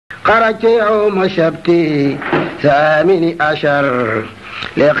خرجت يوم شبتي 18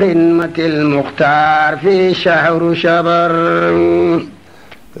 لخدمة المختار في شهر شبر.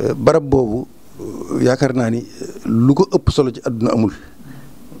 barab boobu yaakaar naa ni lu ko ëpp solo ci àdduna amul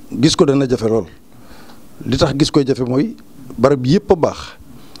gis ko dana jafe lool li tax gis koy jafe mooy barab yëpp a baax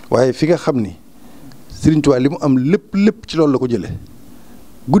waaye fi nga xam ni Serigne Touba li mu am lépp ci loolu la ko jëlee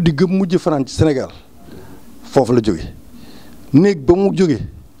guddi gëm mujj fanaan ci Sénégal foofu la jóge néeg ba mu jóge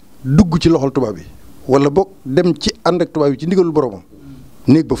dugg ci loxol tubaab bi wala boog dem ci ànd ak tubaab bi ci ndigalul boromam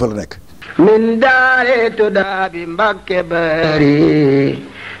néeg ba fa la nekk. min daare tudaa bi Mbàkke bari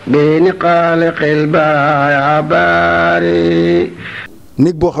bi ni xaaliqil baaya bari.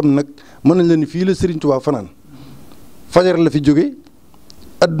 néeg boo xam ne nag mën nañ la ni fii la Serigne Touba fanaan fajar la fi jóge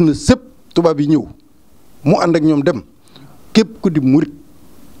àdduna sépp tubaab yi ñëw mu ànd ak ñoom dem képp ku di murit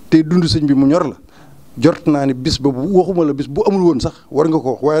te dund sëñ bi mu ñor la jort naa ni bis ba bu waxuma la bis bu amul woon sax war nga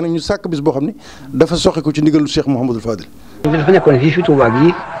ko wax waaye nag ñu sàkk bis boo xam ne dafa soxe ko ci ndigalu Cheikh Mouhamadul Fadil. dafa nekkoon fii fi Touba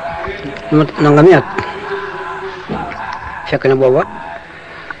gii nangami at fekk na booba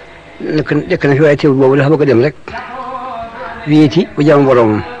nekk na fi waaye teewul boobu dafa bëgg a dem rek wéeti bu jàmm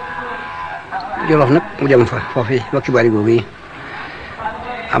boromam Jolof nag mu dem fa foofu wakki bari googu yi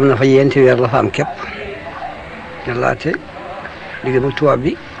am na fa yenti weer la fa am képp ne laate liggéey ba tubaab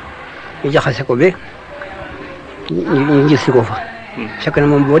bi ñu jaxase ko ba ñu gis si ko fa fekk na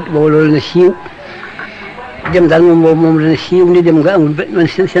moom boobu loolu na siiw dem daal moom dana siiw ni dem nga amul man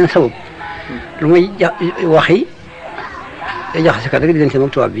seen sabab lu may wax yi day jaxase kat rek diggante moom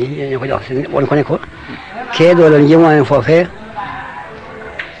tubaab bi ñoo ko jaxase woon ko ne ko kee doo leen jëmwaane foofee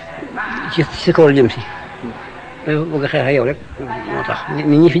ci kaw la jëm si bëgg a xeex ak yow rek moo tax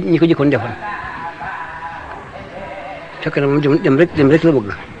ñi ko jëkkoon defoon fekk na moom dem rek la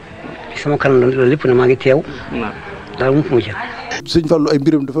bëgg sama kanam loolu lépp na maa ngi teew daal mu ci Sëñ Fallu ay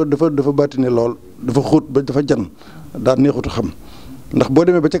mbiram dafa bàttine lool dafa xóot ba dafa jan daa neexutu xam ndax boo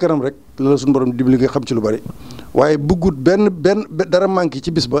demee ba ca kanam rek la suñu borom dimbali nga xam ci lu bari waaye bëggut benn dara manqué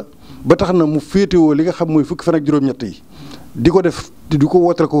ci bis ba tax na mu féetewoo li nga xam mooy fukki fan ak juróom-ñett yi di ko def di ko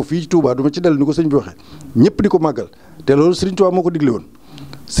wootal ko fii ci Touba du ma ci dellu ni ko sëñ bi waxee ñëpp di ko màggal te loolu Serigne Touba moo ko digle woon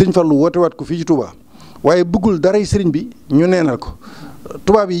Sëñ Fallu wootewaat ko fii ci Touba waaye bëggul daray Serigne bi ñu neenal ko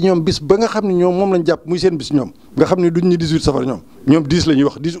tubaab yi ñoom bis ba nga xam ne ñoom moom lañ jàpp muy seen bis ñoom nga xam ne duñ ñu 18 safar ñoom 10 la ñuy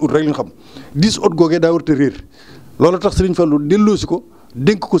wax 10 août rek lañ xam 10 août googee daa war a réer loolu tax Serigne Fallu delloosi ko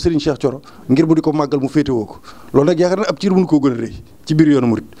dénk ko Serigne Cheikh Thioro ngir mu di ko màggal mu féetewoo ko loolu nag yaakaar na ab ciir mënu koo gën a rëy ci biir yoonu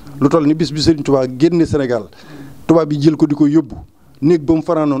murit lu toll ni bis bi Serigne Touba génne Sénégal tubaab yi jël ko di ko yóbbu néeg ba mu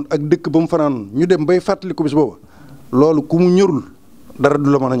fanaanoon ak dëkk ba mu fanaanoon ñu dem bay fàttali ko bis booba loolu ku mu ñorul dara du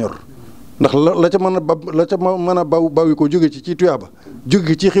la mën a ñor ndax la ca mën a bawi ko jóge ci tuyaaba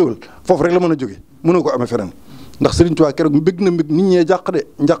jóge ci xéwal foofu rek la mën a jóge mënoo ko amee feneen ndax Serigne Touba keroog mbég na mbég nit ñee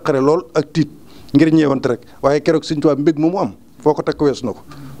njàqare lool ak tiit ngir ñeewante rek waaye keroog Serigne Touba mbég moomu am foo ko takk weesu na ko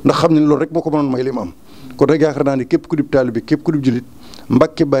ndax xam ne loolu rek moo ko mënoon may li mu am kon rek yaakaar naa ne képp ku dib taalibe képp ku dib julit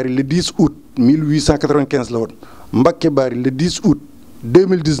Mbàkke Bari le 10 août 1895 la woon Mbàkke Bari le 10 août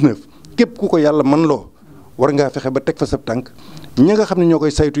 2019 képp ku ko yàlla man loo war ngaa fexe ba teg fa sab tànk ñi nga xam ne ñoo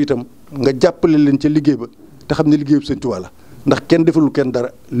koy saytu itam nga jàppale leen ca liggéey ba te xam ne liggéeyu Sëñ Tuubaa la ndax kenn defalul kenn dara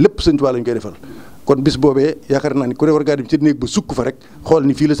lépp Sëñ Tuubaa lañ koy defal kon bis boobee yaakaar naa ni ku ne war ngaa dem ci néeg ba sukk fa rek xool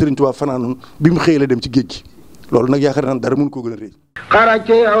ni fii la Sëriñ Tuubaa fanaanoon bi mu xëyee la dem ci géej gi loolu nag yaakaar naa dara mënu koo gën a rëy.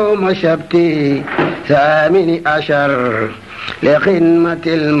 xarajtu yawma sabti 18 li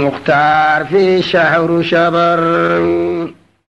xidmatil muxtaar fi shahru shabar.